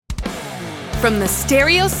From the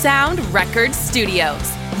Stereo Sound Records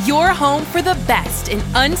Studios, your home for the best in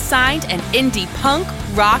unsigned and indie punk,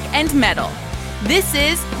 rock, and metal. This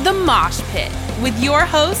is The Mosh Pit with your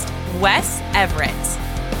host, Wes Everett.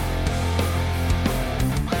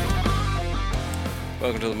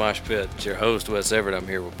 Welcome to The Mosh Pit. It's your host, Wes Everett. I'm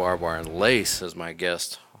here with Barbwire and Lace as my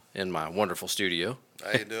guest in my wonderful studio.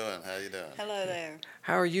 How you doing? Hello there.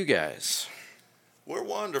 How are you guys? We're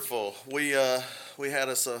wonderful. We had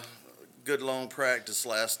us a good long practice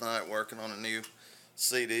last night working on a new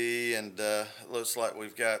CD, and it looks like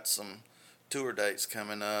we've got some tour dates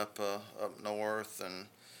coming up north and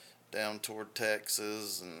down toward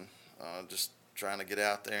Texas, and just trying to get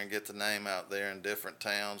out there and get the name out there in different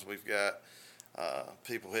towns. We've got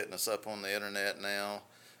people hitting us up on the internet now,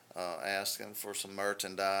 asking for some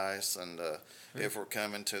merchandise and if we're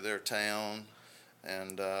coming to their town,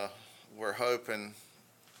 and we're hoping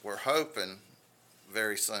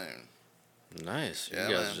very soon. Nice. Yeah,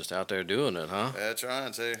 you guys man. are just out there doing it, huh? Yeah,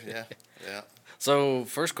 trying to. Yeah. So,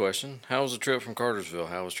 first question, how was the trip from Cartersville?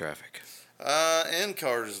 How was traffic? In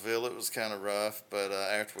Cartersville, it was kind of rough, but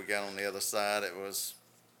after we got on the other side, it was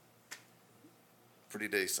pretty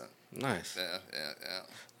decent. Nice. Yeah.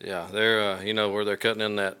 Yeah, they're, where they're cutting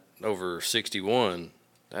in that over 61,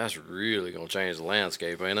 that's really going to change the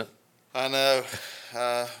landscape, ain't it? I know.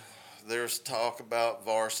 There's talk about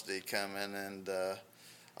varsity coming and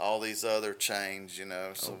all these other chains,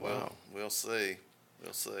 so wow. we'll see.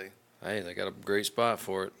 Hey, they got a great spot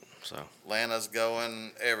for it, so. Atlanta's going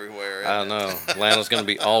everywhere. I know. Atlanta's going to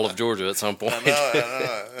be all of Georgia at some point. I know.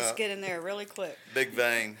 Yeah. Let's get in there really quick. Big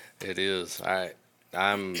vein. It is.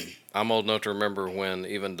 I'm old enough to remember when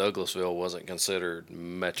even Douglasville wasn't considered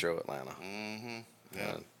Metro Atlanta. Mm-hmm.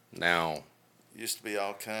 Yeah. Now. Used to be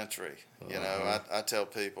all country. I tell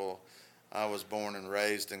people I was born and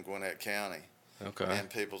raised in Gwinnett County. Okay. And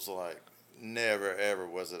people's like, never, ever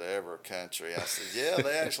was it ever country. I said, yeah,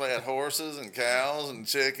 they actually had horses and cows and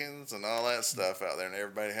chickens and all that stuff out there, and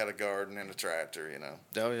everybody had a garden and a tractor,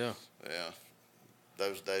 Oh, yeah. Yeah.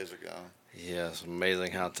 Those days are gone. Yeah, it's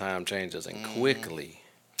amazing how time changes, and quickly.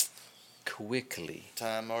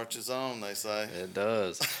 Time marches on, they say. It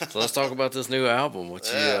does. So let's talk about this new album.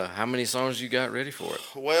 How many songs you got ready for it?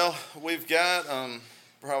 Well, we've got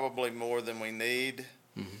probably more than we need.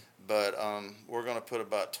 Mm-hmm. But we're going to put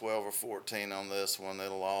about 12 or 14 on this one.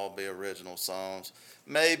 It'll all be original songs.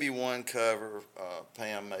 Maybe one cover.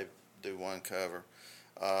 Pam may do one cover.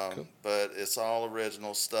 Cool. But it's all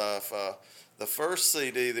original stuff. The first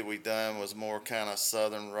CD that we done was more kind of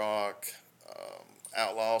southern rock,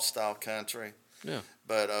 outlaw style country. Yeah.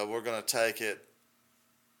 But we're going to take it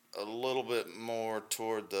a little bit more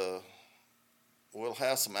toward we'll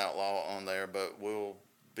have some outlaw on there, but we'll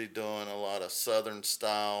be doing a lot of southern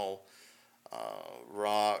style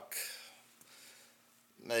rock,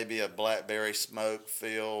 maybe a Blackberry Smoke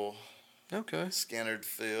feel, Okay. Skinnerd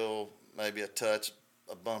feel, maybe a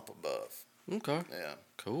bump above. Okay. Yeah.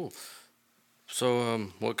 Cool. So,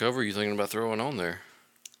 what cover are you thinking about throwing on there?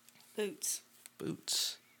 Boots.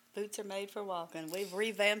 Boots are made for walking. We've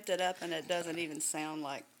revamped it up, and it doesn't even sound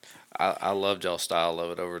like. I loved y'all's style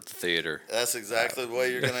of it over at the theater. That's exactly the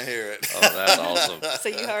way you're going to hear it. Oh, that's awesome. So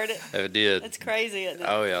you heard it? It did. It's crazy, isn't it?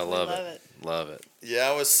 Oh, yeah, I We love it. Love it. Yeah,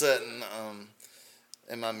 I was sitting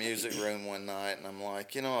in my music room one night, and I'm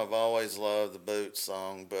like, I've always loved the Boots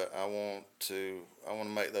song, but I want to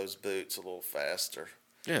make those boots a little faster.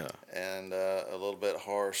 Yeah. And a little bit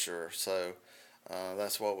harsher. So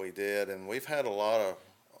that's what we did, and we've had a lot of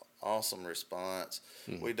awesome response.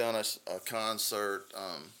 Mm-hmm. We done a concert.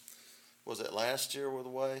 Was it last year with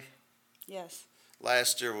Way? Yes.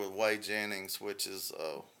 Last year with Way Jennings, which is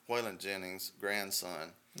Waylon Jennings'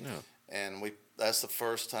 grandson. Yeah. And that's the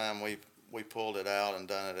first time we pulled it out and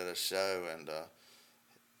done it at a show, and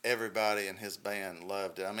everybody in his band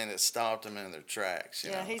loved it. I mean, it stopped them in their tracks.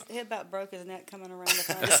 Yeah, he about broke his neck coming around the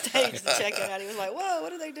front of the stage to check it out. He was like, whoa,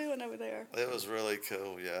 what are they doing over there? It was really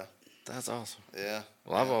cool, yeah. That's awesome. Yeah.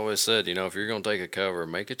 Well, I've always said, if you're going to take a cover,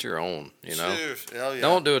 make it your own, Sure. Oh, yeah.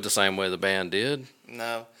 Don't do it the same way the band did.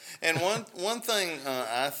 No. And one thing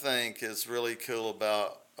I think is really cool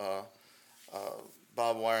about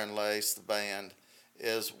Barbwire and Lace, the band,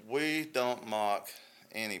 is we don't mock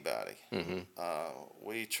anybody. Mm-hmm.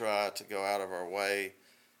 We try to go out of our way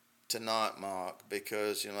to not mock,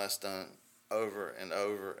 because that's done over and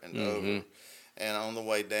over and over. And on the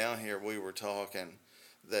way down here, we were talking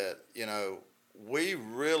that we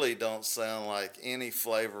really don't sound like any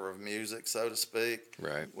flavor of music, so to speak.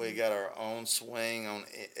 Right. We got our own swing on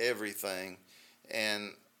everything,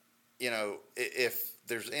 and if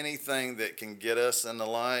there's anything that can get us in the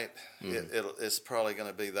light, it's probably going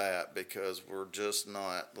to be that, because we're just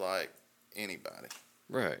not like anybody.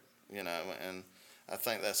 Right. You know, and I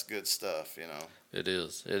think that's good stuff, you know. It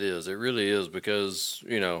is. It is. It really is, because,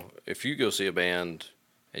 you know, if you go see a band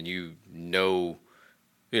and you know,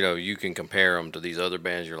 you can compare them to these other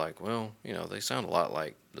bands, you're like, well, you know, they sound a lot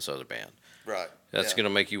like this other band. Right. That's yeah. going to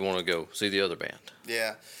make you want to go see the other band.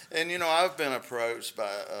 Yeah. And, you know, I've been approached by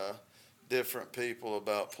different people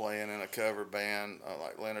about playing in a cover band,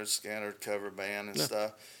 like Leonard Skinner cover band and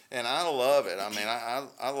stuff. And I love it. I mean,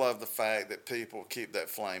 I love the fact that people keep that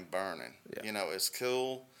flame burning. Yeah. You know, it's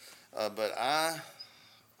cool. But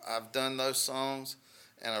I've done those songs,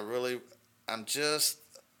 and I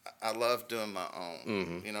love doing my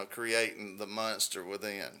own, you know, creating the monster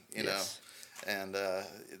within, you know. And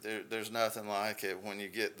there's nothing like it when you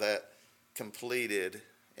get that completed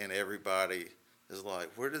and everybody is like,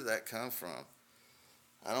 where did that come from?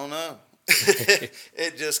 I don't know.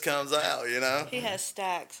 It just comes out, you know. He has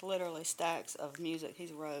stacks, literally stacks of music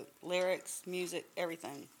he's wrote. Lyrics, music,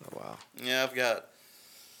 everything. Oh, wow. Yeah, I've got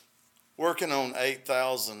working on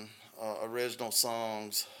 8,000 original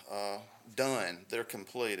songs done. They're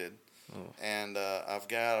completed. Oh. And I've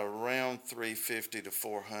got around 350 to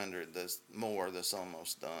 400 that's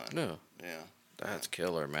almost done. No. Yeah. That's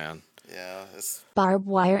killer, man. Yeah. It's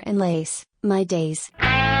Barbwire and lace, my days.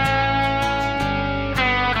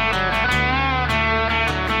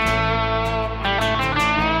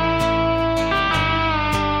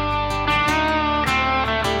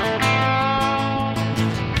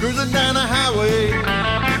 Cruising down the highway,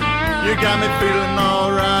 you got me feeling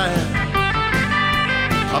alright.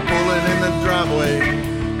 I'm pulling in the driveway,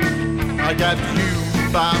 I got you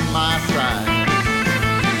by my side.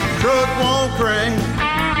 Truck won't crank,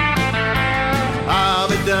 I'll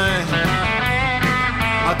be dang.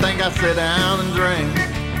 I think I'll sit down and drink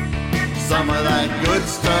some of that good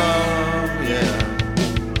stuff, yeah.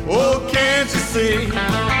 Oh, can't you see,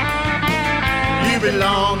 you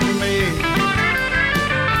belong to me.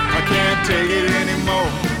 I can't take it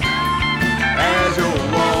anymore as you're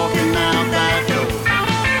walking out that door.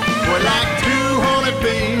 We're like 200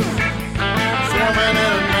 bees swarming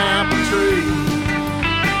in an apple tree.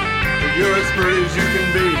 But you're as pretty as you can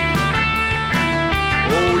be.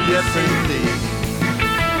 Oh, yes, indeed.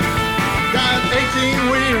 Got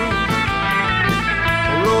 18 wheels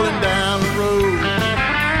rolling down the road.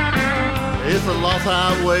 It's a lost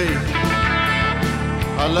highway.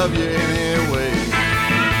 I love you anyway.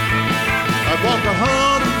 I'd walk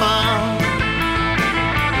 100 miles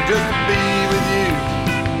just to be with you.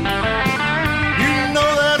 You know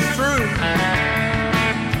that's true.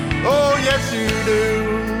 Oh, yes, you do.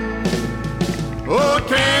 Oh,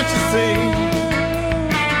 can't you see?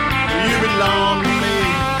 You belong to me.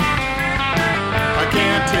 I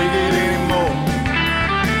can't take it anymore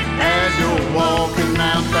as you're walking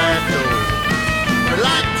out that door. We're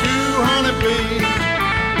like 200 bees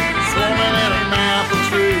swarming in an apple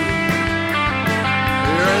tree.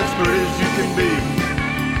 You're as pretty as you can be.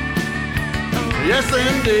 Yes,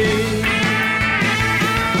 indeed.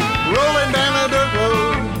 Rolling down the dirt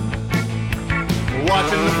road,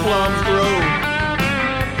 watching the plums grow.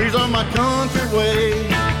 These are my country ways.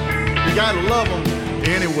 You gotta love them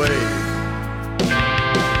anyway.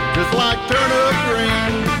 Just like turnip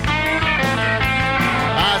greens,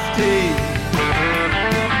 iced tea,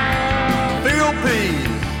 field peas,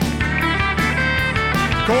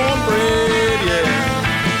 cornbread, yeah.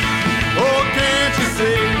 Oh, can't you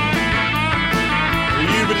see?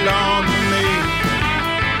 You belong to me.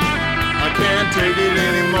 I can't take it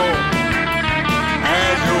anymore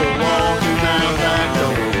as you're walking out that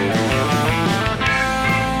door.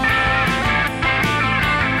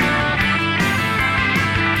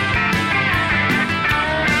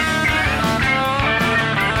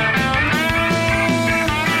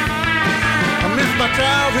 I miss my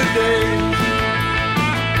childhood days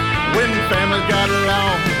when the family got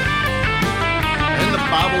along. And the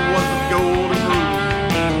Bible was the golden rule.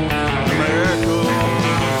 America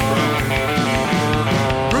was strong.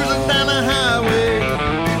 Cruising down the highway,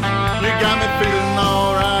 you got me feeling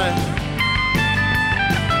alright.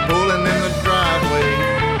 Pulling in the driveway,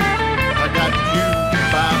 I got you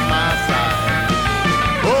by my side.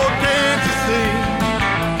 Oh, can't you see?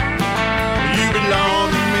 You belong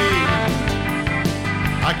to me.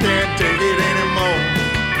 I can't take it anymore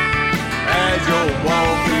as you're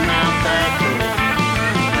walking out that door.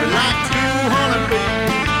 Like 200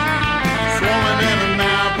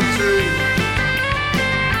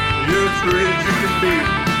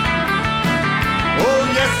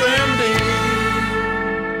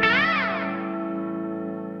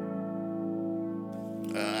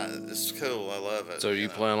 but So you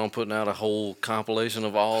plan on putting out a whole compilation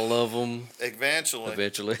of all of them?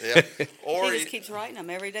 Eventually. Yeah. Or He just keeps writing them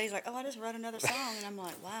every day. He's like, oh, I just wrote another song. And I'm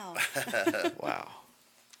like, wow. Wow.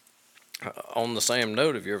 On the same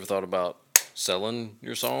note, have you ever thought about selling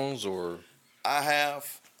your songs or? I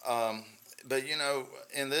have, but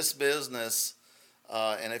in this business,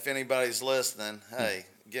 and if anybody's listening, hey,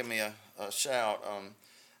 give me a shout.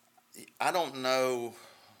 I don't know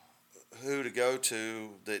who to go to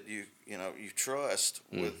that you trust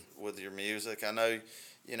with your music. I know,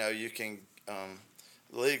 you can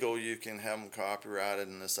legal, you can have them copyrighted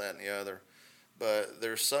and this, that, and the other, but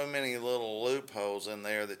there's so many little loopholes in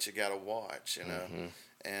there that you got to watch, and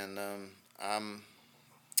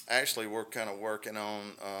we're kind of working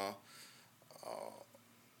on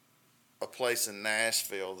a place in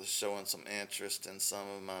Nashville that's showing some interest in some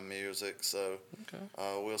of my music, so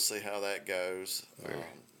we'll see how that goes.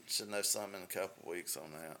 Should know something in a couple of weeks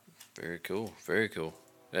on that. Very cool. Very cool.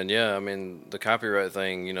 And yeah, I mean, the copyright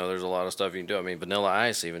thing, there's a lot of stuff you can do. I mean, Vanilla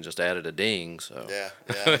Ice even just added a ding, so. Yeah,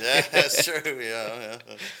 that's true. Yeah.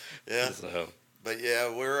 So. But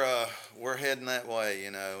yeah, we're heading that way,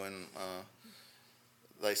 and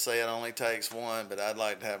they say it only takes one, but I'd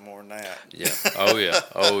like to have more than that. Yeah. Oh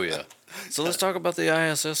yeah. So let's talk about the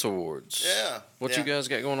ISS Awards. Yeah. What you guys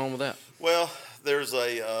got going on with that? Well, there's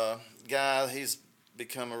a guy. He's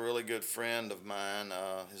become a really good friend of mine.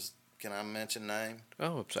 Can I mention name?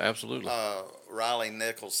 Oh, absolutely. Riley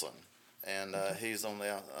Nicholson, and he's on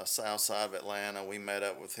the south side of Atlanta. We met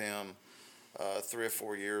up with him 3 or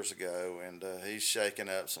 4 years ago, and he's shaking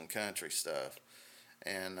up some country stuff.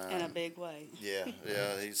 And in a big way. Yeah,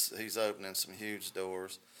 he's opening some huge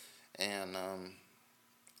doors, and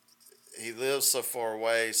he lives so far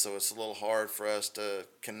away, so it's a little hard for us to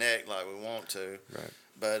connect like we want to. Right.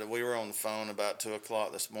 But we were on the phone about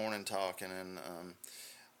 2:00 this morning talking, and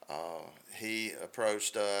he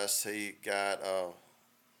approached us. He got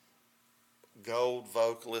Gold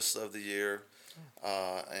Vocalist of the Year,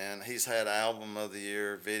 and he's had Album of the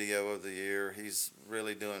Year, Video of the Year. He's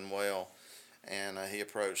really doing well. And he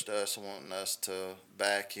approached us wanting us to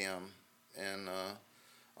back him and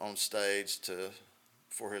on stage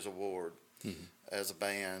for his award as a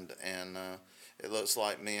band. And it looks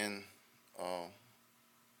like me and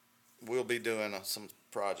we'll be doing some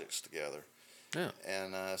projects together. Yeah.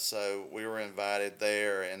 And so we were invited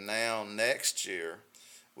there. And now next year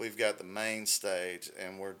we've got the main stage,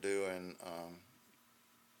 and we're doing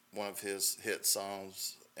one of his hit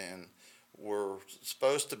songs, and we're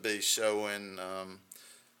supposed to be showing,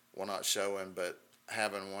 not showing, but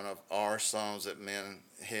having one of our songs that me and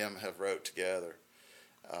him have wrote together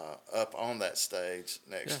up on that stage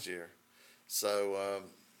next year. So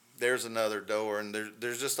there's another door, and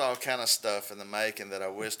there's just all kind of stuff in the making that I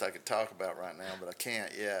wished I could talk about right now, but I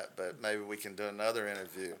can't yet. But maybe we can do another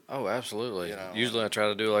interview. Oh, absolutely. Usually I try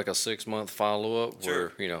to do like a 6-month follow-up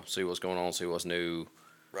where, see what's going on, see what's new.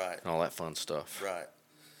 Right. And all that fun stuff. Right.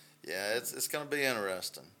 Yeah, it's going to be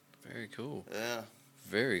interesting. Very cool. Yeah.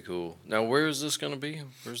 Very cool. Now, where is this going to be?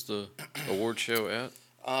 Where's the award show at?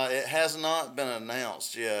 It has not been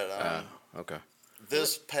announced yet. Okay.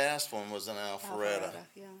 This past one was in Alpharetta.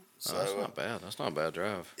 Yeah. So, that's not bad. That's not a bad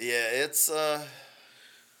drive. Yeah,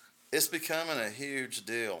 it's becoming a huge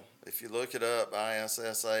deal. If you look it up,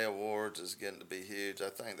 ISSA Awards is getting to be huge. I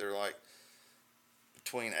think they're like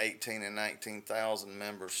between 18 and 19,000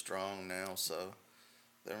 members strong now, so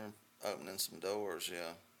they're opening some doors,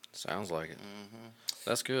 yeah. Sounds like it. Mm-hmm.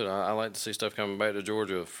 That's good. I like to see stuff coming back to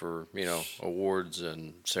Georgia for, awards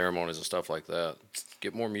and ceremonies and stuff like that.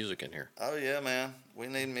 Get more music in here. Oh, yeah, man. We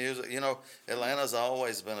need music. Atlanta's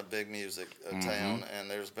always been a big music town, and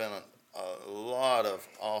there's been a lot of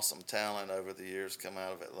awesome talent over the years come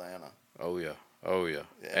out of Atlanta. Oh, yeah.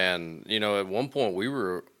 And, at one point we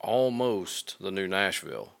were almost the new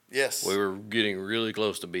Nashville. Yes. We were getting really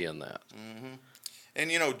close to being that. Mm-hmm.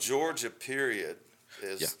 And, Georgia, period,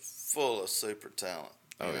 is full of super talent.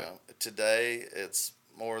 Today, it's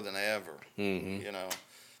more than ever,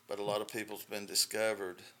 But a lot of people's been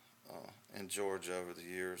discovered in Georgia over the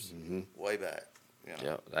years, way back.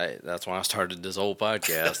 Yeah, that's why I started this whole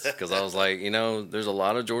podcast, because I was like, there's a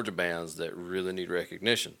lot of Georgia bands that really need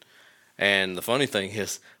recognition. And the funny thing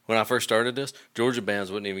is, when I first started this, Georgia bands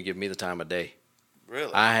wouldn't even give me the time of day.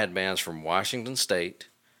 Really? I had bands from Washington State,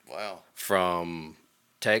 from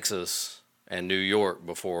Texas, and New York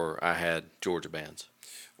before I had Georgia bands.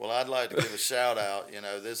 Well, I'd like to give a shout out.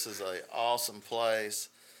 This is an awesome place.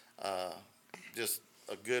 Just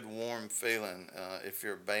a good, warm feeling. If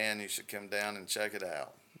you're a band, you should come down and check it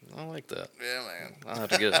out. I like that. Yeah, man. I'll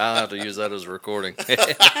have to use that as a recording.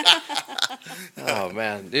 Oh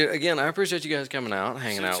man, dude, again, I appreciate you guys coming out,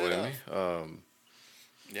 hanging out with me.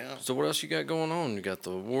 Yeah. So what else you got going on? You got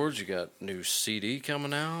the awards. You got new CD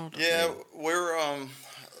coming out. Yeah, we're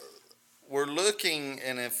looking,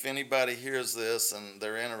 and if anybody hears this and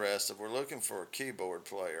they're interested, we're looking for a keyboard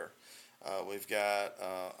player. We've got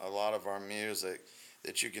a lot of our music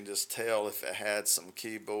that you can just tell if it had some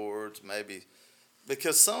keyboards, maybe,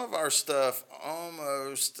 because some of our stuff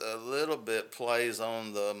almost a little bit plays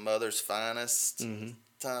on the Mother's Finest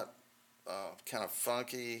type, kind of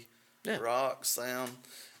funky rock sound.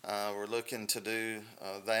 We're looking to do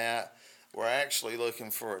that. We're actually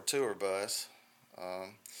looking for a tour bus.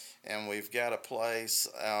 And we've got a place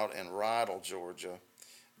out in Rydell, Georgia,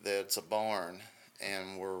 that's a barn,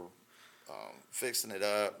 and we're fixing it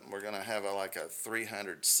up. We're going to have like a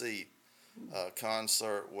 300-seat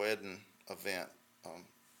concert wedding event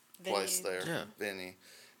place there, venue.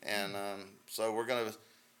 And so we're going to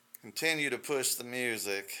continue to push the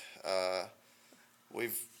music.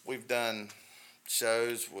 We've done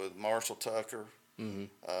shows with Marshall Tucker.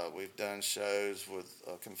 We've done shows with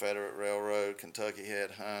Confederate Railroad, Kentucky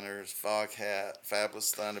Headhunters, Foghat,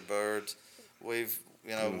 Fabulous Thunderbirds. We've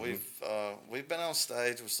been on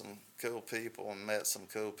stage with some cool people and met some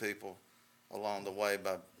cool people along the way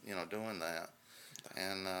by doing that,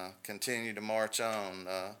 and continue to march on.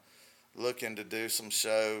 Looking to do some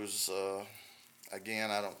shows.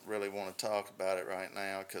 Again, I don't really want to talk about it right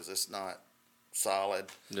now because it's not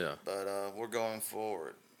solid. Yeah. But we're going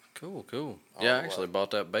forward. Cool. Yeah, I actually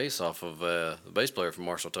bought that bass off of the bass player from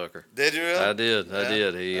Marshall Tucker. Did you really? I did.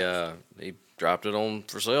 He dropped it on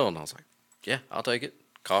for sale, and I was like, yeah, I'll take it.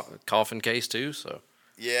 Coffin case too, so.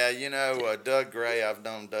 Yeah, Doug Gray. I've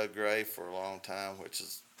known Doug Gray for a long time, which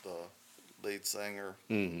is the lead singer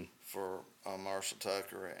for Marshall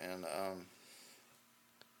Tucker, and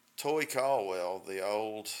Toy Caldwell, the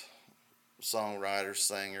old songwriter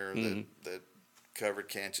singer that covered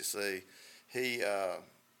 "Can't You See."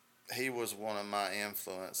 He was one of my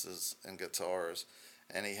influences in guitars,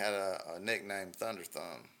 and he had a nickname, Thunder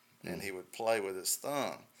Thumb, and he would play with his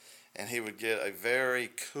thumb, and he would get a very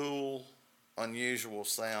cool, unusual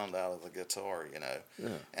sound out of the guitar,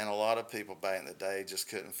 And a lot of people back in the day just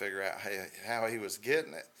couldn't figure out how he was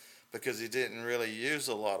getting it, because he didn't really use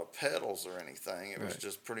a lot of pedals or anything. It was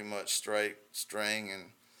just pretty much straight string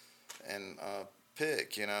and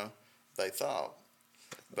pick, they thought.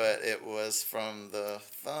 But it was from the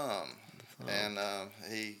thumb, and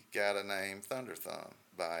he got a name Thunder Thumb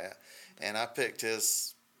by it. And I picked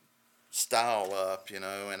his style up,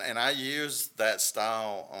 and I used that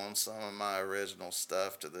style on some of my original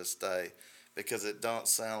stuff to this day, because it don't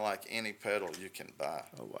sound like any pedal you can buy.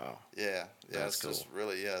 Oh, wow. Yeah, That's it's cool. just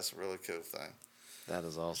really, it's a really cool thing. That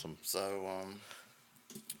is awesome. So,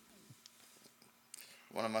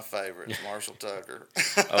 one of my favorites, Marshall Tucker.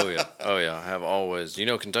 Oh yeah, I have always.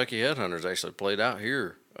 Kentucky Headhunters actually played out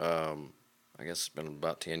here. I guess it's been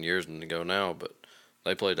about 10 years ago now, but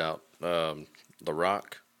they played out the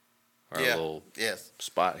Rock, our little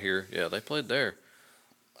spot here. Yeah, they played there.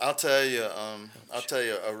 I'll tell you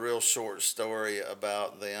a real short story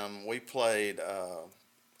about them. We played a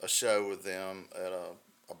show with them at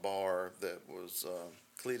a bar that was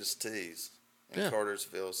Cletus T's in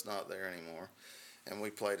Cartersville. It's not there anymore. And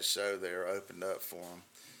we played a show there, opened up for them.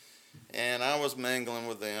 And I was mingling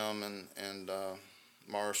with them and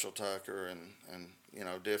Marshall Tucker and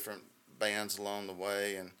different bands along the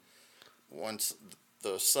way. And once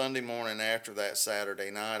the Sunday morning after that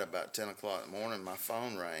Saturday night, about 10 o'clock in the morning, my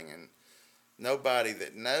phone rang. And nobody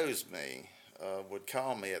that knows me would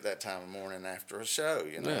call me at that time of morning after a show,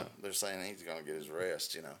 Yeah. They're saying he's going to get his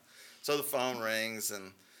rest, So the phone rings,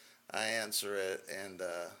 and I answer it, and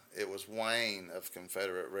it was Wayne of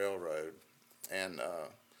Confederate Railroad, and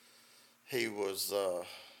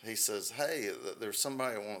he says, "Hey, there's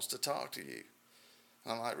somebody who wants to talk to you."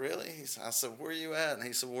 And I'm like, "Really?" I said, "Where are you at?" And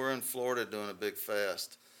he said, "We're in Florida doing a big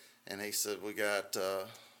fest." And he said, "We got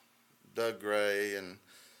Doug Gray and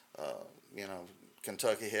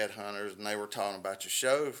Kentucky Headhunters, and they were talking about your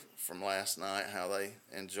show from last night, how they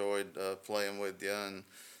enjoyed playing with you, and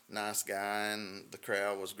nice guy, and the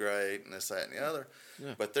crowd was great, and this, that, and the other.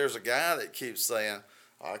 Yeah. But there's a guy that keeps saying,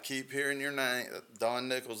 I keep hearing your name, Don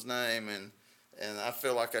Nichols' name, and I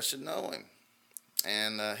feel like I should know him.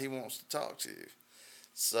 And he wants to talk to you."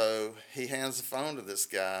 So he hands the phone to this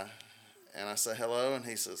guy, and I say, "Hello," and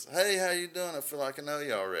he says, "Hey, how you doing? I feel like I know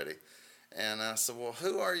you already." And I said, "Well,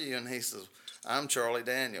 who are you?" And he says, "I'm Charlie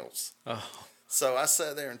Daniels." Oh. So I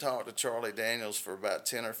sat there and talked to Charlie Daniels for about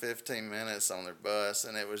 10 or 15 minutes on their bus,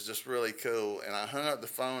 and it was just really cool. And I hung up the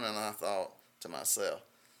phone and I thought to myself,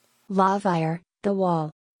 Barbwire, The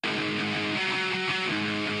Wall.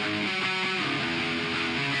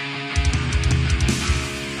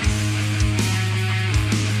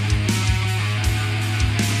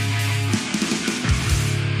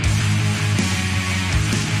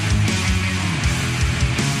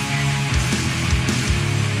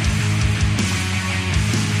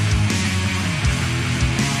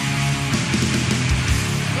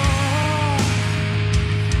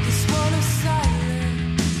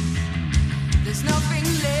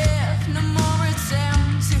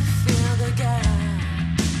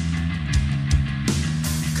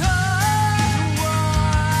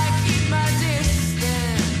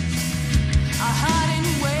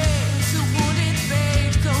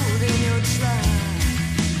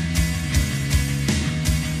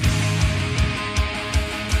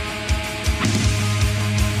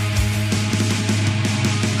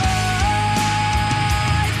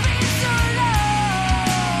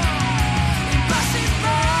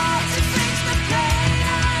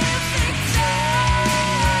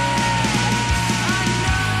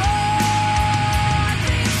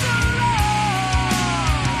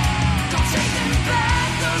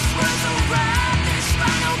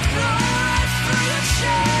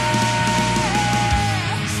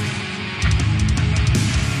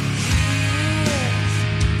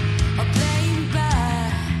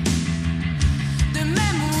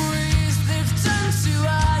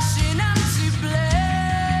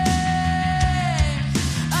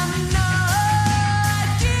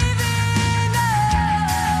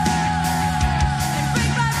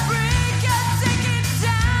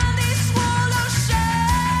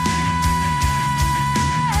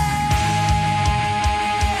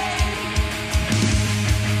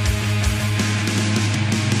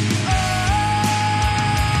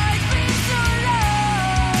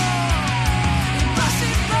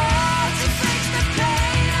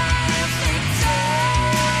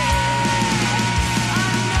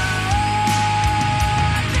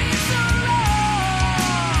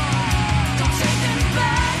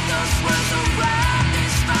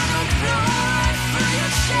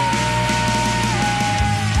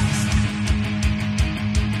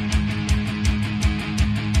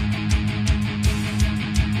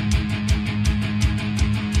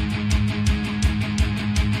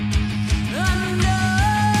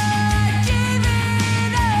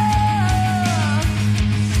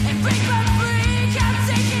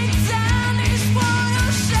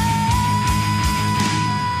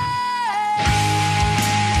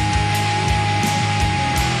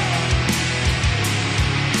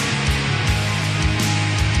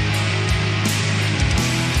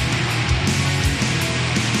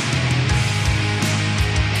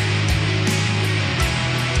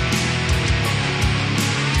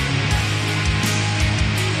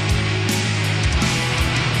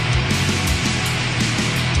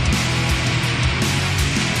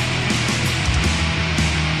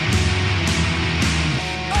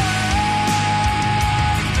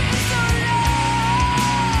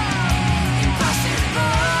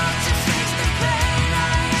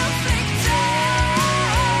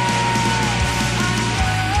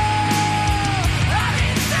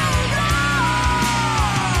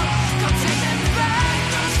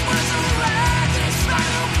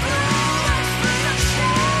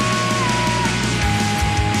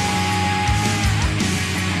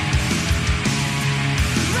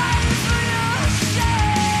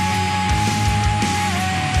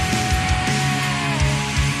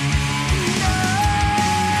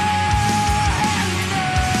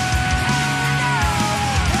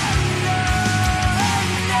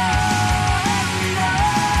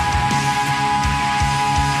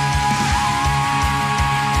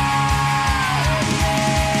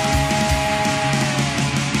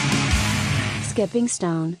 Skipping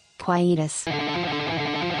Stone, Quietus.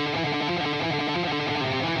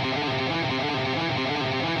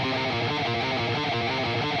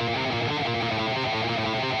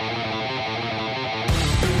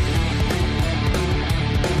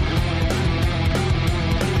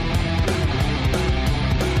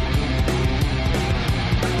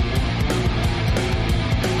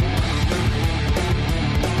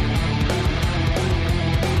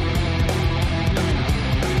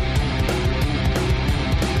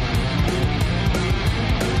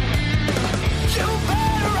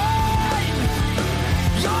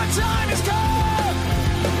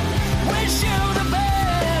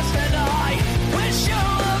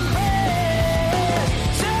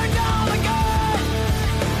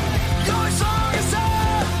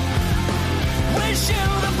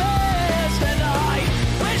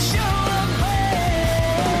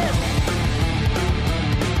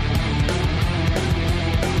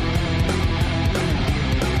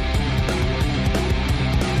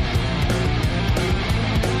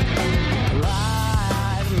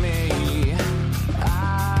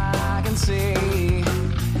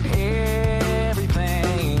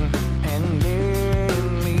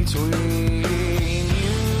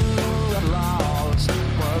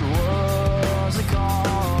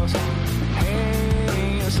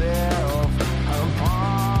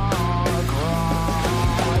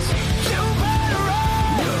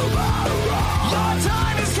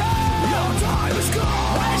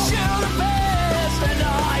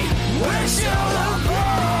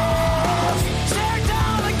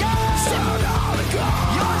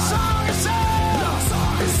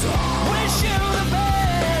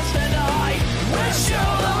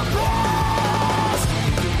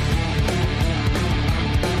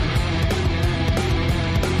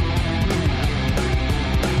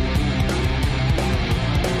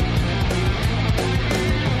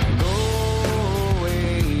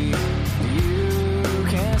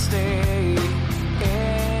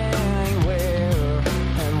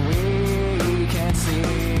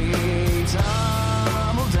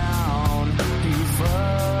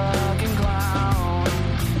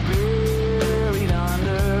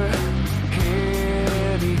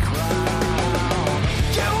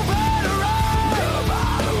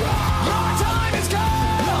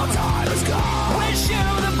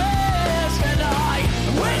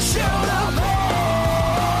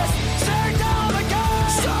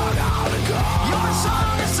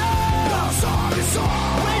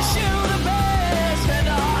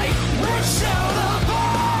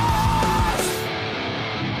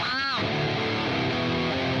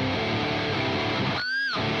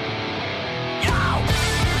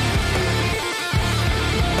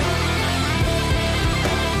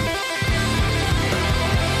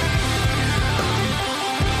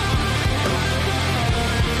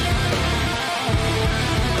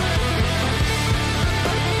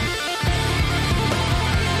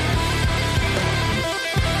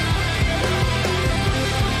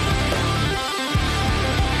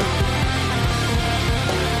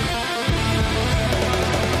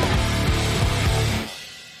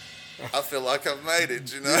 feel like I've made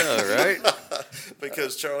it, you know. Yeah, right.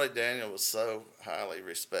 Because Charlie Daniel was so highly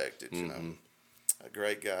respected, you know, a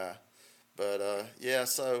great guy. But yeah,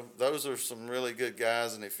 so those are some really good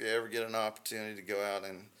guys, and if you ever get an opportunity to go out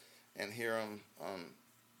and hear them,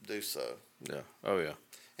 do so. Yeah. Oh yeah.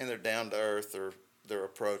 And they're down to earth, they're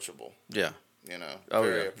approachable. Yeah. You know. Oh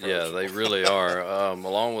very yeah. approachable. Yeah, they really are.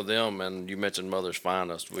 Along with them, and you mentioned Mother's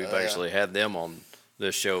Finest. We've actually had them on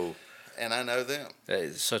this show. And I know them.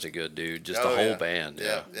 He's such a good dude. Just the whole band.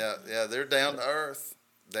 Yeah. Yeah. They're down to earth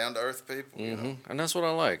people. You know? And that's what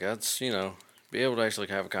I like. That's be able to actually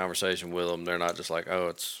have a conversation with them. They're not just like, oh,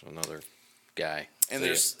 it's another guy. And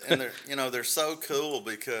they're so cool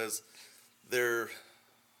because there's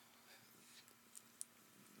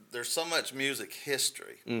so much music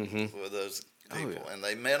history with those people, and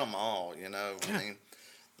they met them all. You know, I mean,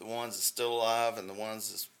 the ones that's still alive and the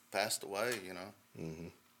ones that's passed away. You know,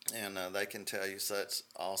 and they can tell you such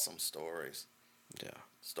awesome stories. Yeah.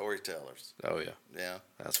 Storytellers. Oh yeah. Yeah.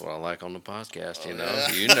 That's what I like on the podcast.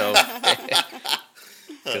 Yeah. You know.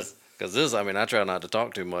 Because this, I try not to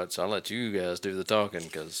talk too much. So I'll let you guys do the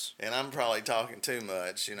talking. And I'm probably talking too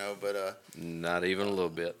much, you know, but not even a little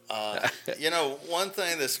bit. you know, one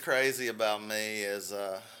thing that's crazy about me is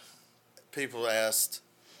people asked,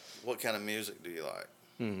 "What kind of music do you like?"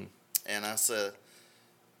 And I said,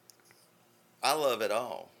 "I love it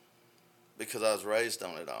all because I was raised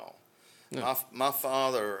on it all." Yeah. My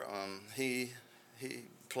father, he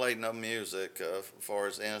played no music as far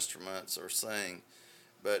as instruments or sing,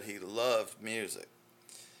 but he loved music.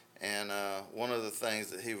 And one of the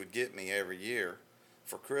things that he would get me every year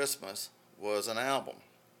for Christmas was an album.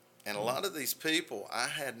 And a lot of these people, I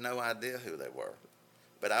had no idea who they were.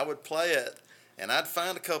 But I would play it, and I'd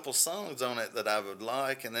find a couple songs on it that I would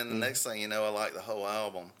like, and then the next thing you know, I like the whole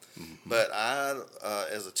album. But I,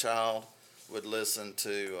 as a child, would listen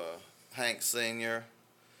to Hank Sr.,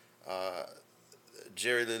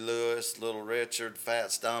 Jerry Lee Lewis, Little Richard,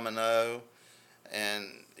 Fats Domino,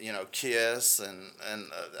 and Kiss, and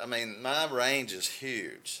I mean my range is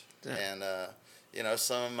huge. Yeah. And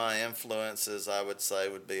some of my influences I would say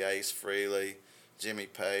would be Ace Frehley, Jimmy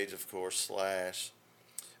Page, of course, Slash,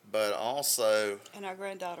 but also. And our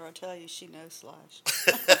granddaughter will tell you she knows Slash,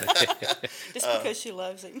 just because she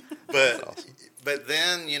loves him. But awesome. But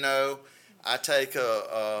then I take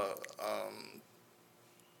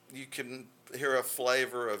you can hear a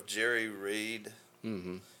flavor of Jerry Reed,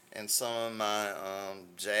 and some of my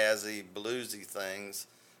jazzy, bluesy things.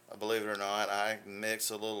 Believe it or not, I mix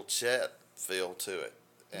a little Chet feel to it,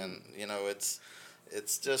 and it's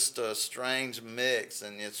just a strange mix,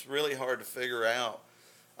 and it's really hard to figure out.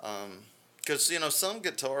 Because some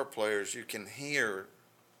guitar players you can hear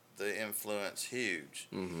the influence huge,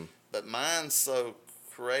 but mine's so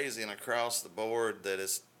crazy and across the board that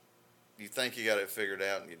you think you got it figured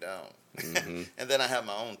out and you don't. And then I have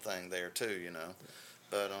my own thing there too,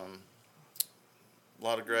 but a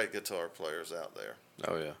lot of great guitar players out there.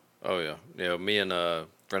 Oh yeah. Me and a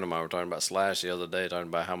friend of mine were talking about Slash the other day, talking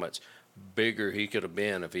about how much bigger he could have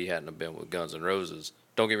been if he hadn't have been with Guns N' Roses.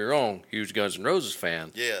 Don't get me wrong, huge Guns N' Roses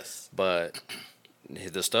fan. Yes. But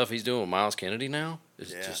the stuff he's doing with Miles Kennedy now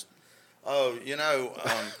is just. Oh,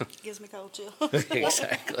 gives me cold chill.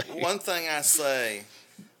 Exactly. One thing I say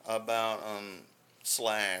about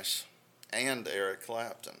Slash and Eric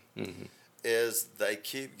Clapton is they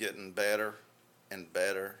keep getting better and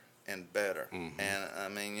better and better. And I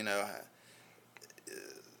mean,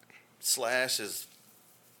 Slash is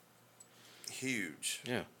huge.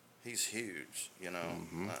 Yeah. He's huge,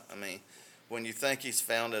 I mean, when you think he's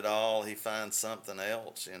found it all, he finds something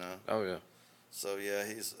else, Oh yeah. So yeah,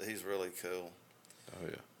 he's really cool. Oh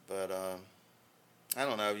yeah. But I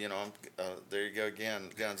don't know, I'm there you go again,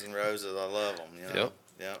 Guns N' Roses. I love them,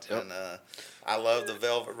 Yep. And I love the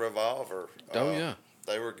Velvet Revolver. Oh yeah.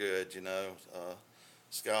 They were good,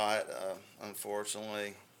 Scott,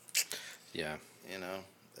 unfortunately. Yeah.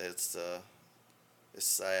 It's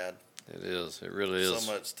sad. It is. It really is.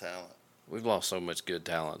 So much talent. We've lost so much good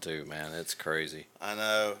talent too, man. It's crazy. I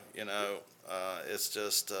know. It's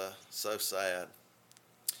just so sad.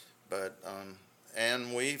 But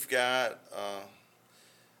and we've got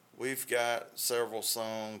several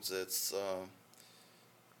songs. It's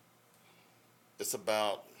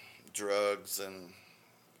about drugs and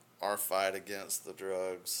our fight against the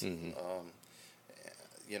drugs.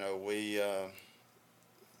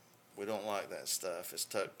 We don't like that stuff. It's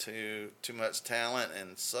took too much talent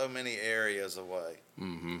in so many areas away.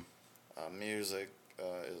 Music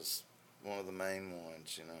is one of the main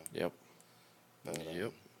ones, Yep. But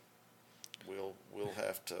we'll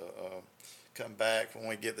have to come back when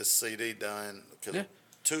we get this CD done, because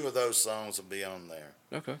two of those songs will be on there.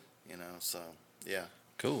 Okay. You know, so yeah.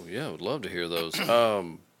 Cool. Yeah, would love to hear those.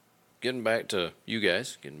 Getting back to you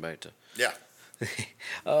guys. Yeah.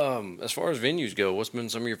 As far as venues go, what's been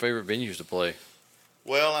some of your favorite venues to play?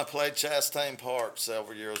 Well, I played Chastain Park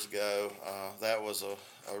several years ago. That was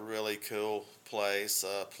a really cool place.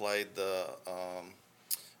 Played the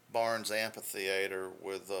Barnes Amphitheater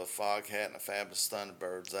with Foghat and the Fabulous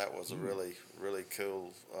Thunderbirds. That was a really, really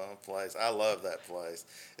cool place. I love that place.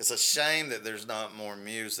 It's a shame that there's not more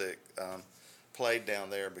music played down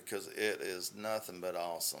there because it is nothing but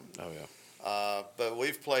awesome. Oh, yeah. But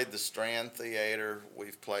we've played the Strand Theater,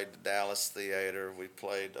 we've played the Dallas Theater, we've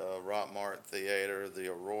played Rockmart Theater, the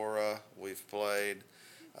Aurora. We've played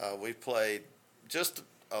just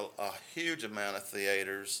a huge amount of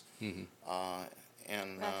theaters. Mm-hmm.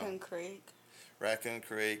 And Raccoon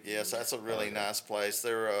Creek. Yes, that's a really nice place.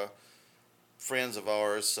 They're friends of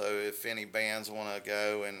ours, so if any bands want to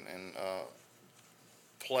go and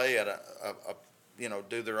play at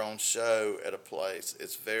do their own show at a place,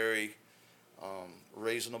 it's very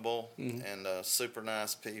reasonable and super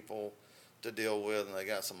nice people to deal with, and they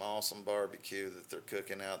got some awesome barbecue that they're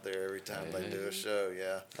cooking out there every time they do a show.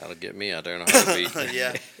 Yeah, that'll get me out there in a heartbeat.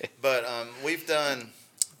 Yeah, but we've done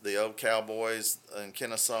the old Cowboys in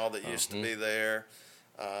Kennesaw that used to be there.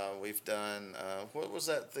 We've done what was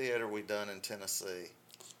that theater we done in Tennessee?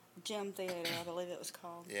 Gym Theater, I believe it was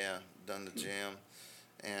called. Yeah, done the gym,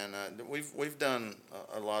 and we've done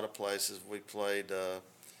a lot of places. We played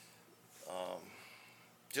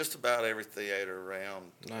just about every theater around.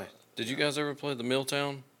 Nice. Did you guys ever play the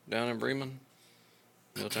Milltown down in Bremen?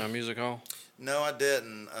 Milltown Music Hall? No, I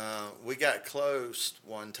didn't. We got close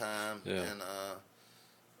one time, and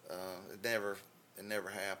it never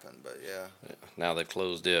happened. But yeah. Now they've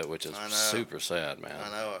closed it, which is super sad, man.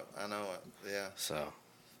 I know it. Yeah. So.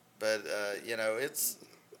 But it's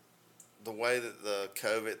the way that the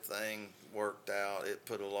COVID thing worked out. It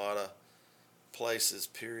put a lot of places,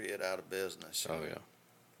 period, out of business. Oh yeah.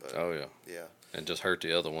 But, yeah. And just hurt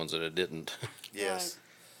the other ones that it didn't. Yes.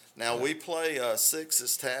 Right. Now we play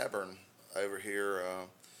Six's Tavern over here.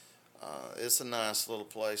 It's a nice little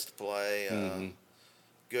place to play.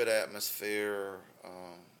 Good atmosphere.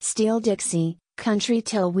 Steel Dixie, Country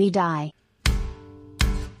Till We Die.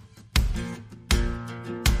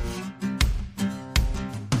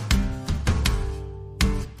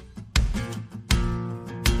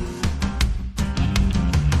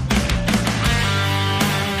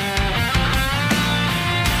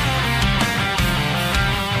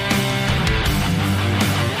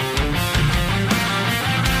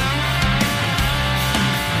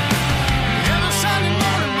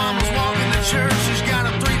 Church, she's got a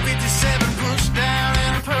 357 pushed down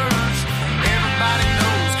in her purse.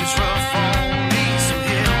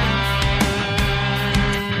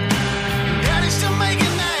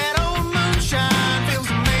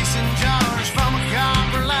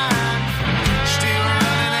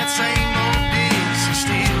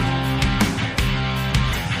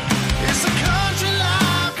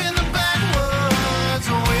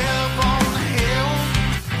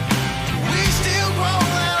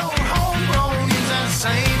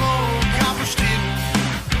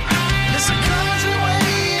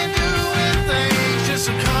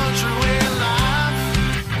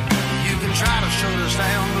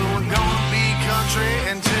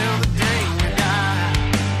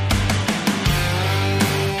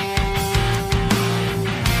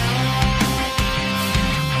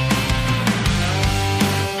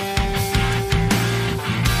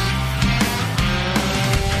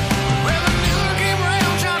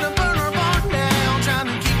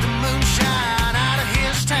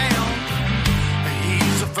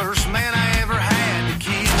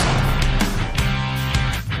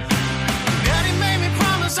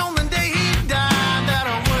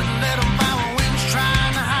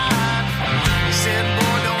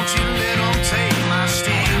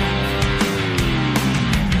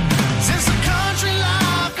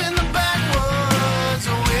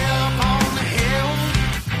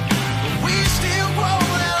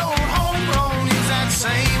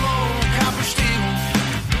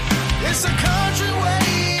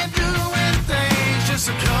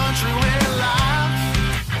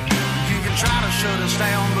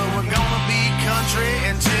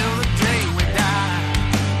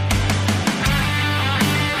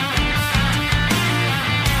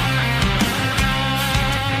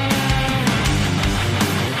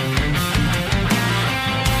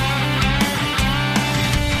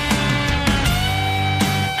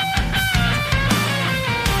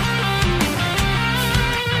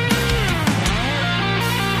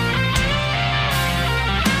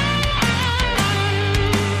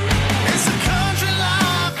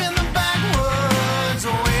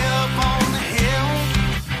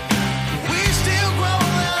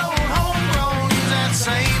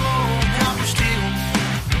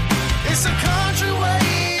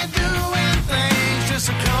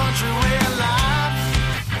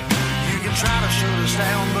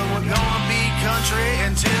 touchdown, but we're gonna be country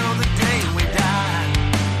until the day we die.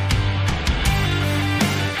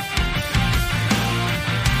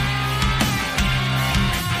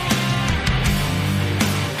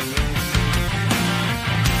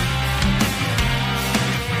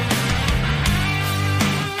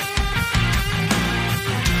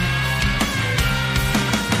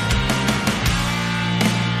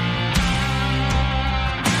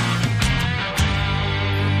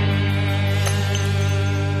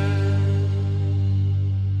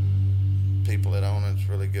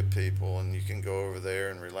 People, and you can go over there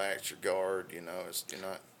and relax your guard. You know,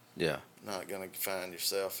 you're not going to find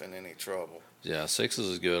yourself in any trouble. Yeah, Sixes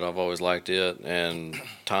is good. I've always liked it, and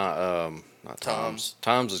not Tom's.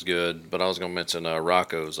 Tom's is good, but I was going to mention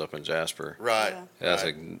Rocco's up in Jasper. Right. Yeah. That's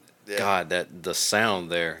God, that the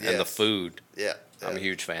sound there and the food. Yeah. I'm a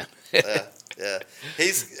huge fan. Yeah.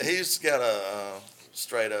 He's got a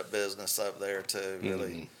straight up business up there too.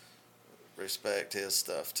 Really respect his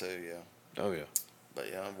stuff too. Yeah. Oh yeah. But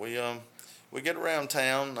yeah, we get around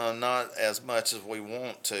town, not as much as we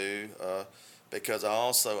want to, because I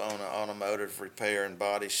also own an automotive repair and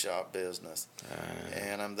body shop business,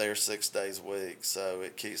 and I'm there 6 days a week, so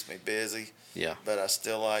it keeps me busy. Yeah. But I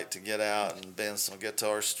still like to get out and bend some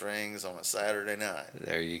guitar strings on a Saturday night.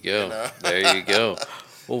 There you go. You know? There you go.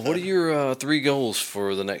 Well, what are your 3 goals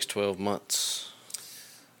for the next 12 months?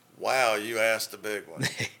 Wow, you asked a big one.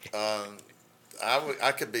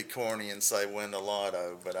 I could be corny and say win the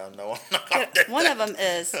lotto, but I know I'm not. One of them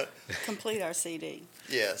is complete our CD.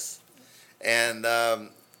 Yes. And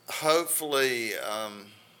hopefully,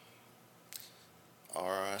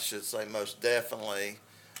 or I should say most definitely,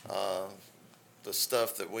 the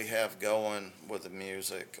stuff that we have going with the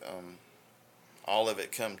music, all of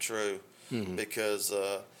it come true, because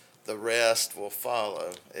the rest will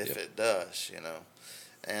follow if it does, you know.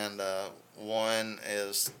 And one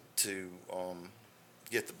is to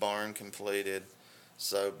get the barn completed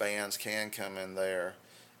so bands can come in there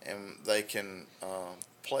and they can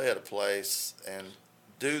play at a place and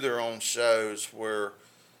do their own shows where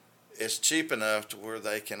it's cheap enough to where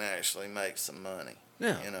they can actually make some money.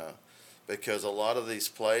 Yeah. You know, because a lot of these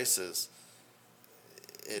places,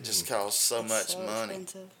 it just costs so much money.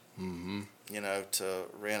 Expensive. You know, to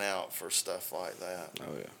rent out for stuff like that.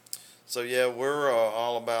 Oh yeah. So yeah, we're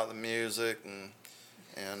all about the music, and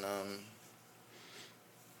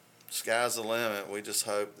sky's the limit. We just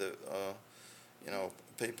hope that you know,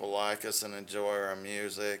 people like us and enjoy our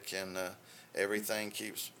music, and everything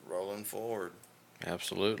keeps rolling forward.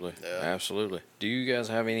 Absolutely. Yeah. Absolutely. Do you guys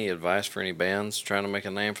have any advice for any bands trying to make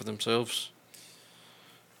a name for themselves?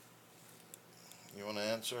 You want to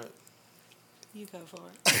answer it? You go for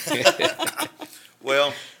it.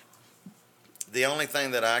 Well, the only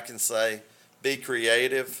thing that I can say, be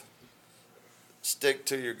creative, stick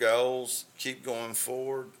to your goals, keep going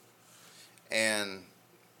forward, and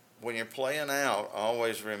when you're playing out,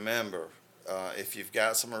 always remember, if you've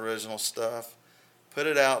got some original stuff, put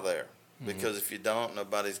it out there, because if you don't,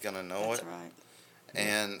 nobody's going to know That's it. right.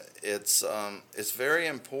 And it's very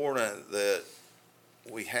important that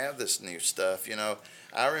we have this new stuff. You know,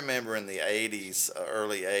 I remember in the 80s,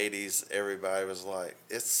 early 80s, everybody was like,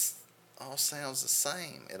 it's all sounds the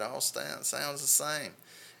same. It all sounds the same.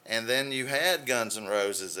 And then you had Guns N'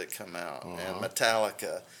 Roses that come out, and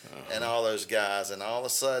Metallica, and all those guys, and all of a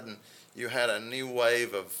sudden you had a new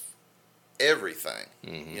wave of everything.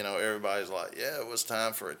 You know, everybody's like, yeah, it was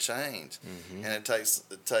time for a change. And it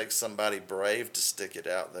takes somebody brave to stick it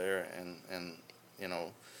out there and you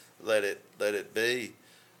know, let it be.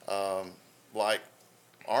 Like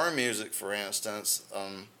our music, for instance,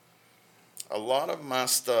 a lot of my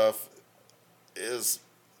stuff is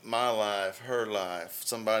my life, her life,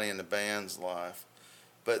 somebody in the band's life.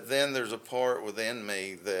 But then there's a part within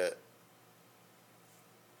me that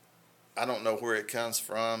I don't know where it comes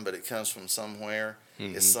from, but it comes from somewhere.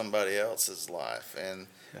 It's somebody else's life. And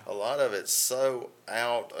a lot of it's so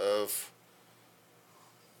out of,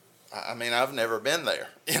 I mean, I've never been there,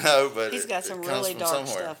 you know, but He's got some really dark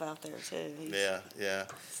stuff out there, too. Yeah.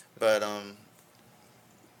 But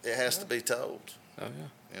it has to be told. Oh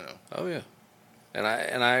yeah. You know. Oh yeah. And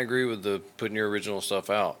I agree with the putting your original stuff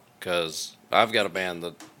out, because I've got a band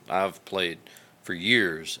that I've played for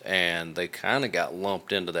years, and they kind of got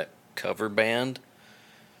lumped into that cover band,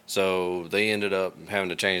 so they ended up having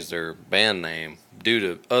to change their band name due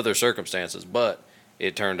to other circumstances, but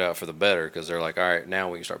it turned out for the better, because they're like, all right, now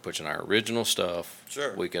we can start pushing our original stuff.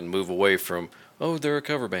 Sure. We can move away from, they're a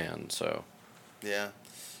cover band. So yeah,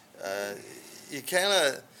 you kind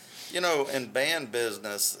of, In band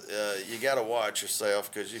business, you got to watch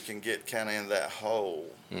yourself because you can get kind of in that hole.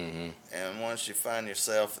 Mm-hmm. And once you find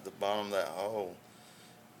yourself at the bottom of that hole,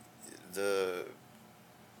 the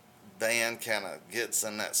band kind of gets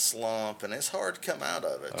in that slump, and it's hard to come out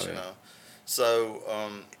of it, Oh, you yeah. know. So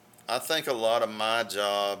I think a lot of my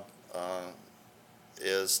job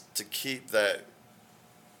is to keep that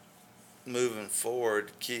moving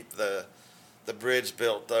forward, keep the bridge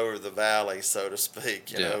built over the valley, so to speak,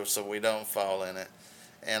 you know, so we don't fall in it.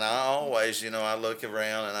 And I always, I look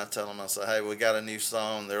around and I tell them, I say, hey, we got a new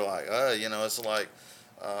song. They're like, oh, it's like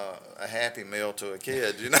a Happy Meal to a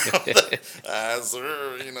kid, I said, so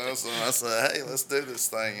I said, hey, let's do this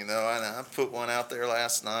thing, And I put one out there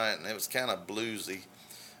last night, and it was kind of bluesy,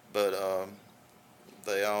 but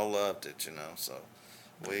they all loved it, so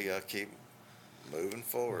we keep moving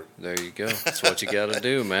forward. There you go. That's what you got to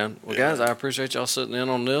do, man. Well, guys, I appreciate y'all sitting in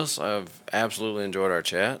on this. I've absolutely enjoyed our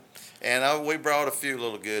chat. And we brought a few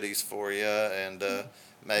little goodies for you, and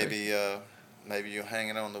maybe you hang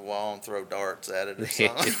it on the wall and throw darts at it or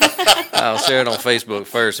something. I'll share it on Facebook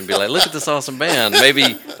first and be like, look at this awesome band.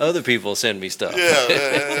 Maybe other people send me stuff.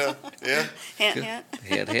 Yeah. Hint, hint.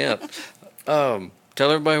 Hint, hint. Tell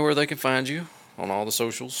everybody where they can find you on all the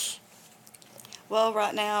socials. Well,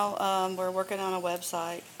 right now we're working on a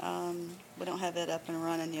website. We don't have it up and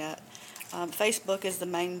running yet. Facebook is the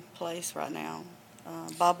main place right now.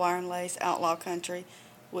 Barbwire and Lace, Outlaw Country,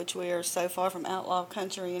 which we are so far from Outlaw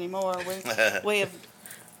Country anymore. We have,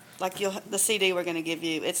 like the CD we're going to give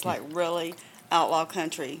you, it's like really Outlaw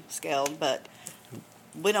Country scaled, but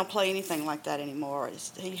we don't play anything like that anymore.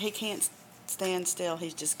 He can't stand still.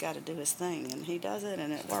 He's just got to do his thing, and he does it,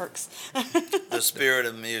 and it works. The spirit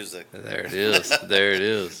of music. There it is. There it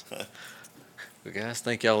is. Well, guys,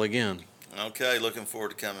 thank y'all again. Okay, looking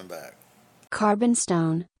forward to coming back. Carbon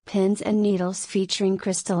Stone, Pins and Needles featuring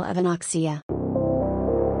Crystal of Anoxia.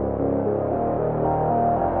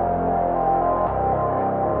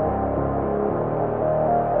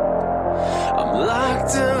 I'm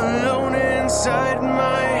locked alone inside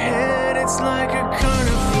my head. It's like a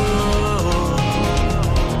carnival.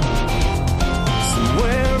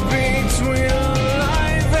 Somewhere between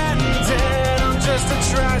alive and dead, I'm just a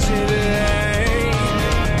tragedy.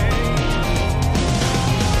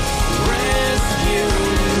 Rescue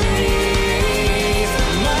me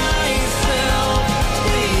from myself,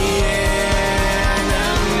 the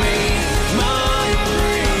enemy. My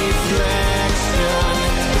reflection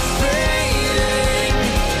is fading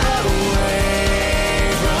away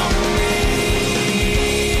from me.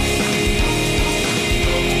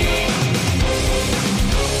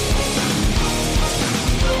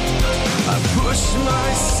 I push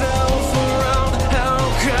myself around. How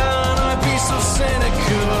can I be so cynical?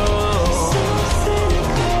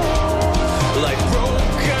 Like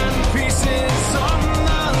broken pieces on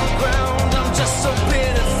the ground, I'm just so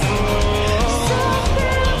pitiful.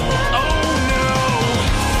 Oh no,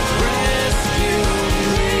 rescue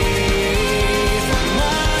me from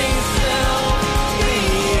myself, the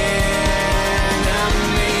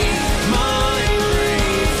enemy. My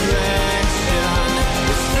reflection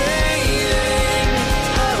is fading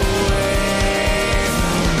away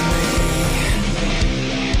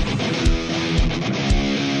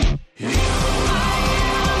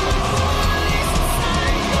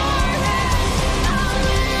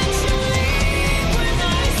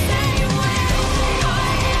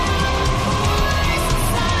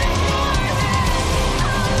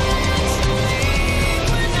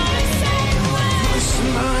push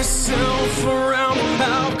myself around.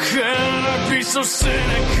 How can I be so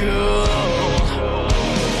cynical?